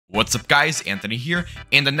What's up guys, Anthony here,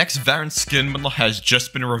 and the next Valorant skin bundle has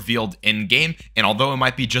just been revealed in-game, and although it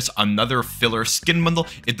might be just another filler skin bundle,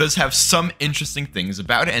 it does have some interesting things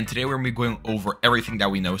about it, and today we're going to be going over everything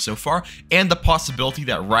that we know so far, and the possibility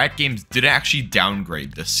that Riot Games did actually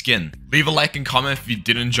downgrade the skin. Leave a like and comment if you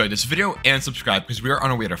did enjoy this video, and subscribe because we are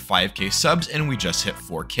on our way to 5k subs, and we just hit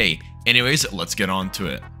 4k. Anyways, let's get on to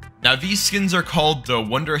it. Now these skins are called the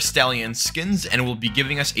Wonderstallion skins and will be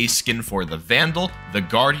giving us a skin for the Vandal, the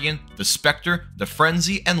Guardian, the Spectre, the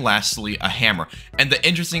Frenzy, and lastly a hammer. And the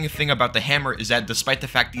interesting thing about the hammer is that despite the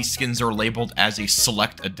fact these skins are labeled as a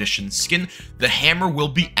select edition skin, the hammer will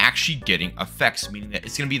be actually getting effects, meaning that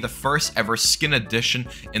it's going to be the first ever skin edition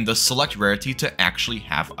in the select rarity to actually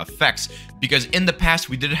have effects. Because in the past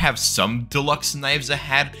we did have some deluxe knives that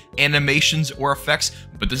had animations or effects,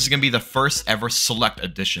 but this is going to be the first ever select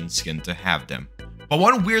edition skin to have them. But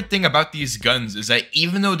one weird thing about these guns is that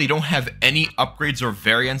even though they don't have any upgrades or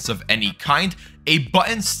variants of any kind, a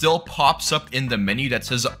button still pops up in the menu that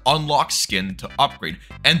says unlock skin to upgrade,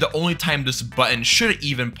 and the only time this button should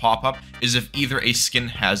even pop up is if either a skin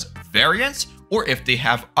has variants or if they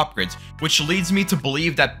have upgrades, which leads me to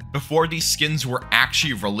believe that before these skins were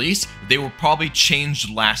actually released, they were probably changed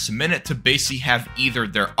last minute to basically have either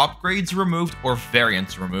their upgrades removed or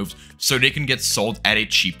variants removed so they can get sold at a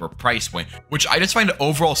cheaper price point, which I just find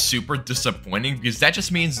overall super disappointing because that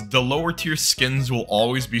just means the lower tier skins will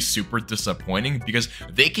always be super disappointing because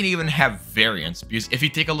they can even have variants. Because if you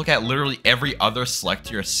take a look at literally every other select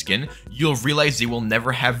tier skin, you'll realize they will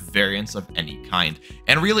never have variants of any kind.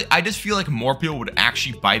 And really, I just feel like more people would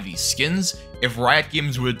actually buy these skins if Riot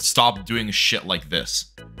Games would stop doing shit like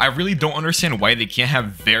this. I really don't understand why they can't have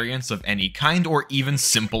variants of any kind or even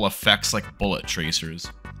simple effects like bullet tracers.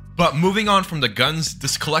 But moving on from the guns,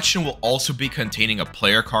 this collection will also be containing a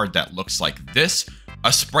player card that looks like this.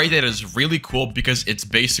 A spray that is really cool because it's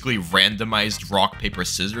basically randomized rock, paper,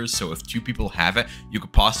 scissors, so if two people have it, you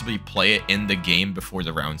could possibly play it in the game before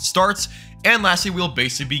the round starts. And lastly, we'll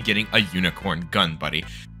basically be getting a unicorn gun buddy.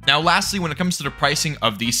 Now lastly, when it comes to the pricing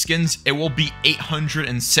of these skins, it will be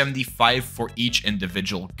 $875 for each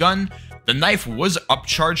individual gun. The knife was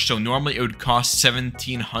upcharged, so normally it would cost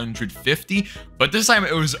 $1,750, but this time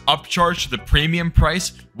it was upcharged to the premium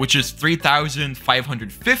price, which is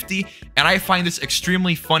 $3,550, and I find this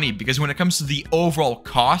extremely funny because when it comes to the overall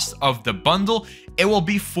cost of the bundle, it will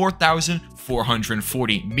be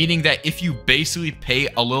 $4,440, meaning that if you basically pay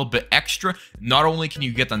a little bit extra, not only can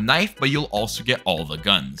you get the knife, but you'll also get all the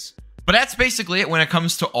guns. But that's basically it when it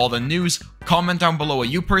comes to all the news. Comment down below what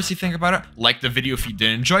you personally think about it, like the video if you did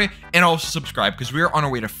enjoy it, and also subscribe because we are on our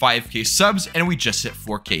way to 5k subs and we just hit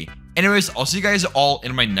 4k. Anyways, I'll see you guys all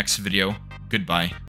in my next video. Goodbye.